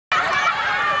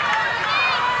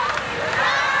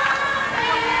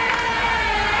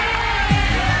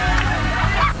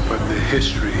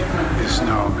history is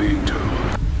now being told.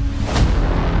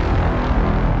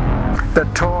 The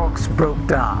talks broke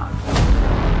down.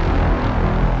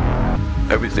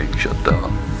 Everything shut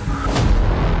down.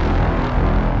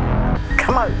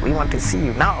 Come out, we want to see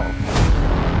you now.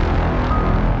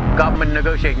 Government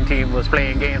negotiating team was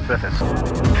playing games with us.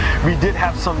 We did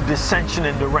have some dissension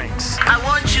in the ranks. I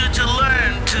want you to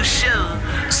learn to show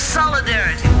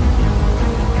solidarity.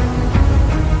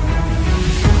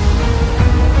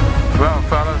 Well,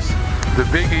 fellas, the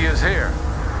biggie is here.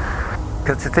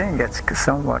 Because the thing gets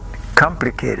somewhat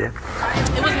complicated.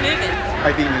 It was moving.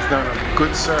 I think it's done a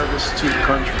good service to the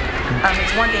country.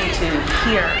 It's one thing to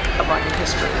hear about the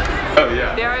history. Oh,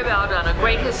 yeah. Very well done. A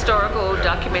great historical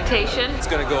documentation. It's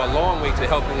going to go a long way to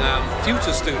helping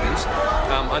future students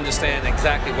understand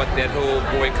exactly what that whole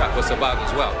boycott was about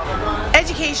as well.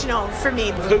 Educational for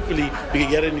me. Hopefully we can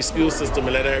get it in the school system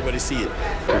and let everybody see it.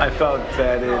 I felt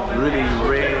that it really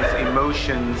raised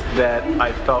emotions that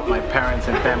I felt my parents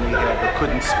and family had but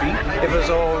couldn't speak. It was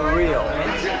all real.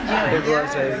 It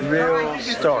was a real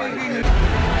story.